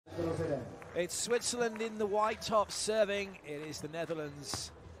It's Switzerland in the white tops serving. It is the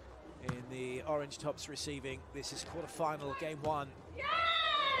Netherlands in the orange tops receiving. This is quarter-final, game one.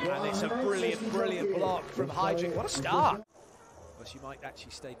 And it's a brilliant, brilliant block from Heidrich. What a start! Well, she might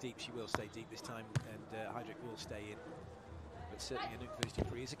actually stay deep. She will stay deep this time, and Heidrich will stay in. But certainly Anouk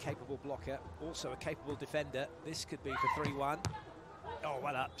Vergé-Dépré is a capable blocker, also a capable defender. This could be for 3-1. Oh,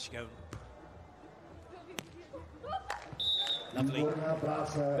 well up, Schoon. Lovely.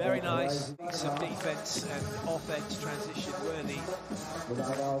 Very nice. Some defense and offense transition worthy. I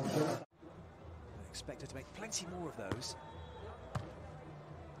expect her to make plenty more of those.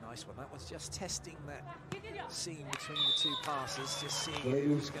 Nice one. That was just testing that seam between the two passes, just seeing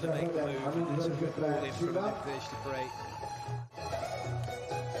who's going to make the move. And there's a good ball in from Anouk Vergé-Dépré.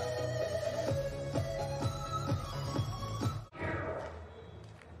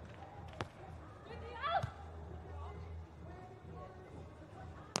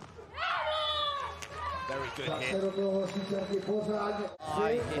 Very good hit.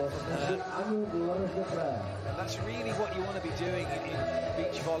 High hit from her. And that's really what you want to be doing in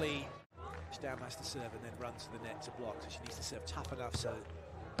beach volley. Stam has to serve and then run to the net to block, so she needs to serve tough enough so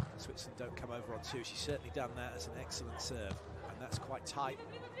Switzerland don't come over on two. She's certainly done that as an excellent serve, and that's quite tight.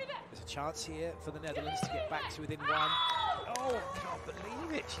 There's a chance here for the Netherlands to get back to within one. Oh, can't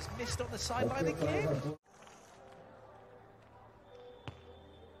believe it. She's missed on the sideline again.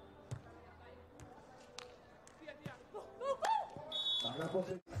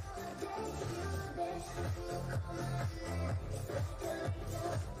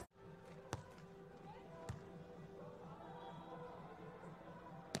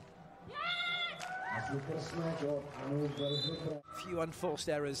 A few unforced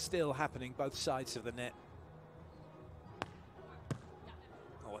errors still happening both sides of the net.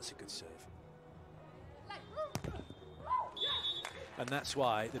 Oh, that's a good serve. And that's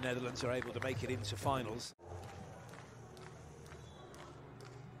why the Netherlands are able to make it into finals.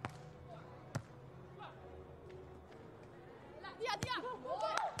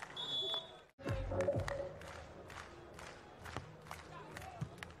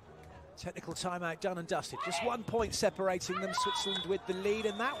 Technical timeout done and dusted. Just 1 point separating them. Switzerland with the lead,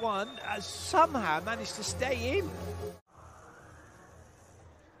 and that one has somehow managed to stay in.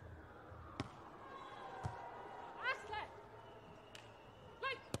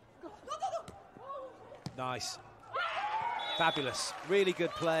 Nice. Fabulous. Really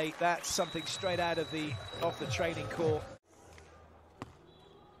good play. That's something straight out of the training court.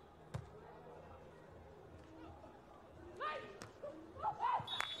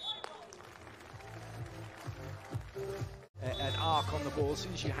 An arc on the ball. As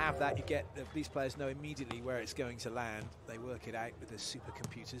soon as you have that, you get these players know immediately where it's going to land. They work it out with the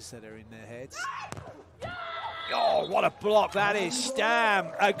supercomputers that are in their heads. Oh, what a block that is! Stam,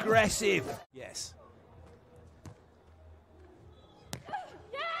 aggressive. Yes.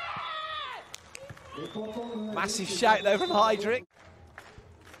 Massive shout though from Heidrich.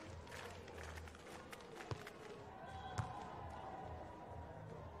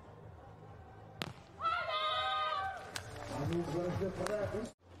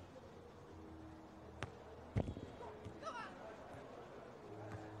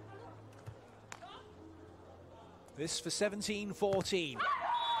 This for 17-14.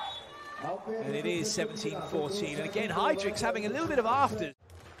 And it is 17-14. And again, Heidrich's having a little bit of after.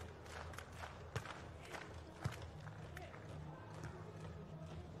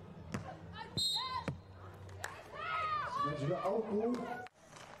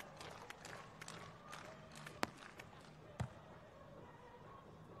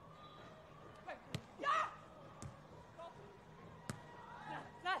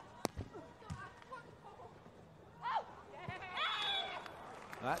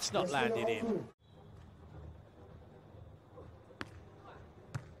 That's not landed in.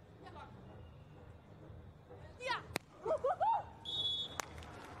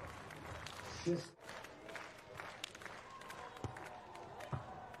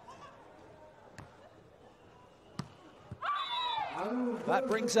 That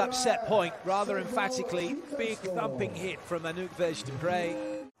brings up set point rather emphatically. Big thumping hit from Anouk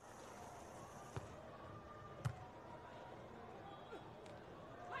Vergé-Dépré.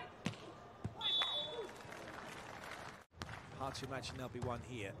 Hard to imagine there'll be one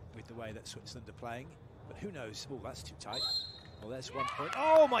here with the way that Switzerland are playing, but who knows? Oh, that's too tight. Well, there's 1 point.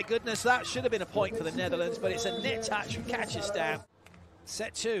 Oh my goodness, that should have been a point for the Netherlands, but it's a net touch from Stam.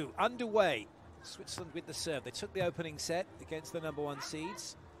 Set two underway. Switzerland with the serve. They took the opening set against the #1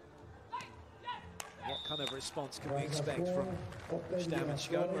 seeds. What kind of response can we expect from Stam and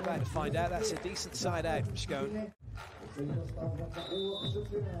Schoon? We're about to find out. That's a decent side out from Schoon.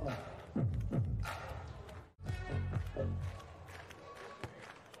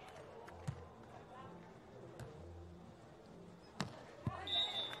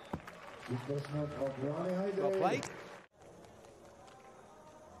 Well played.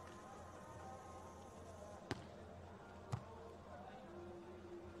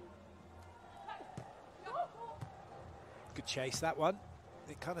 Good chase, that one.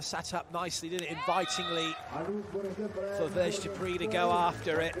 It kind of sat up nicely, didn't it? Invitingly for Vergé-Dépré to go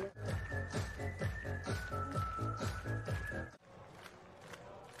after it.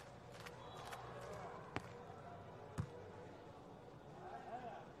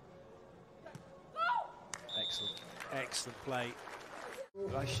 Excellent play.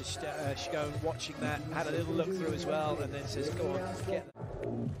 Schoon watching that, had a little look through as well, and then says, go on, get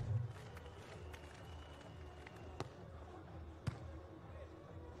them.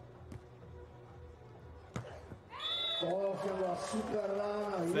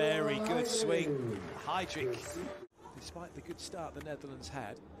 Very good swing. Heidrich, despite the good start the Netherlands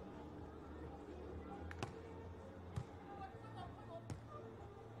had.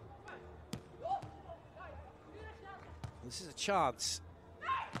 This is a chance.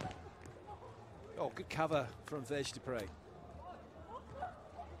 Oh, good cover from Vergé-Dépré.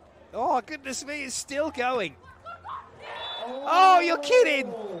 Oh, goodness me, it's still going. Oh, you're kidding.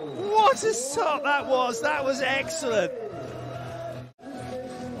 What a stop that was. That was excellent.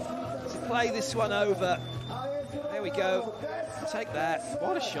 To play this one over. There we go. Take that.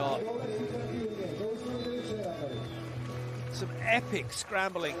 What a shot. Some epic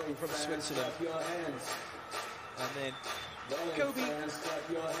scrambling from Switzerland. And then Gobi.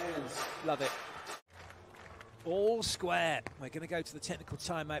 Love it. All square. We're going to go to the technical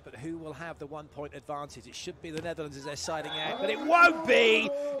timeout, but who will have the 1 point advantage? It should be the Netherlands as they're siding out, but it won't be.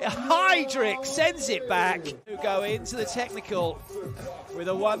 Heidrich sends it back to go into the technical with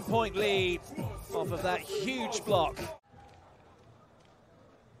a 1 point lead off of that huge block.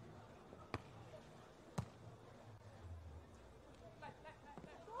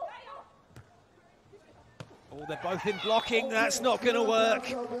 Oh, they're both in blocking. That's not going to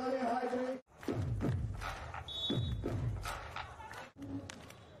work.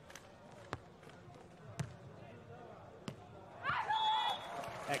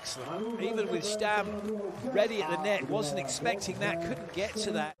 Excellent. Even with Stam ready at the net, wasn't expecting that, couldn't get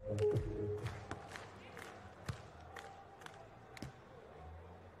to that.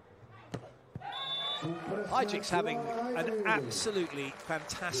 Heidrich's having an absolutely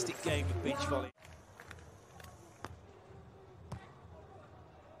fantastic game of beach volley.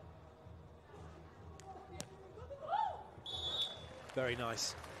 Very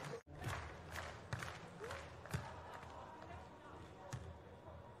nice.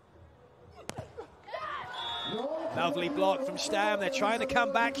 Lovely block from Stam. They're trying to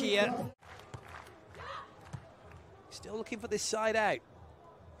come back here. Still looking for this side out.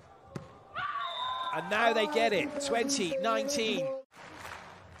 And now they get it. 20-19.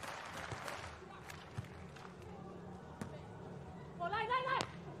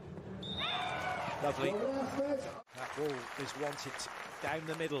 Lovely. That ball is wanted down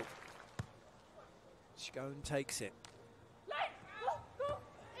the middle. Schoon takes it.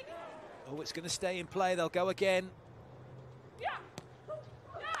 Oh, it's going to stay in play. They'll go again.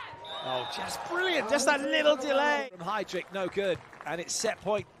 Oh, just brilliant. Just that little delay from Heidrich. No good. And it's set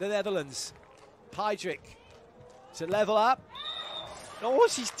point, the Netherlands. Heidrich to level up. Oh,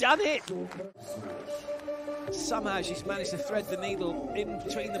 she's done it. Somehow she's managed to thread the needle in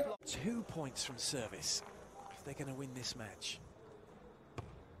between the blocks. 2 points from service if they're going to win this match.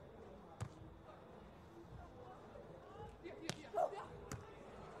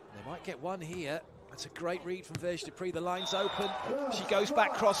 They might get one here. That's a great read from Vergé-Dépré. The line's open. She goes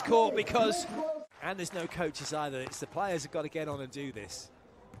back cross court because... And there's no coaches either. It's the players have got to get on and do this.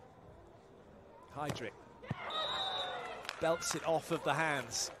 Heidrich belts it off of the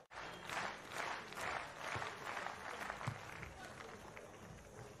hands.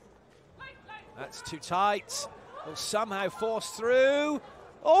 That's too tight. Will somehow force through.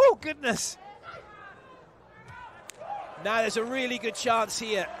 Oh, goodness. Now there's a really good chance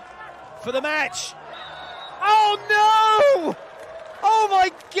here for the match. Oh, no! Oh,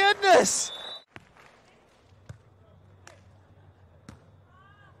 my goodness!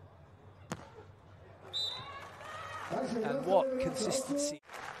 And what consistency.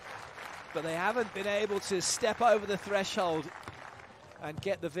 But they haven't been able to step over the threshold and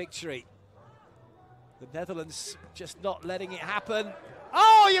get the victory. The Netherlands just not letting it happen.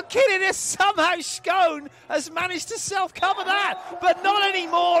 Oh, you're kidding us! Somehow Schoon has managed to self-cover that, but not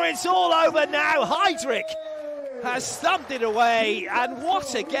anymore. It's all over now. Heidrich has thumped it away, and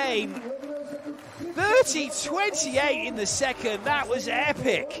what a game. 30-28 in the second. That was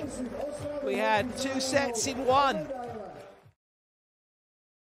epic. We had 2 sets in one.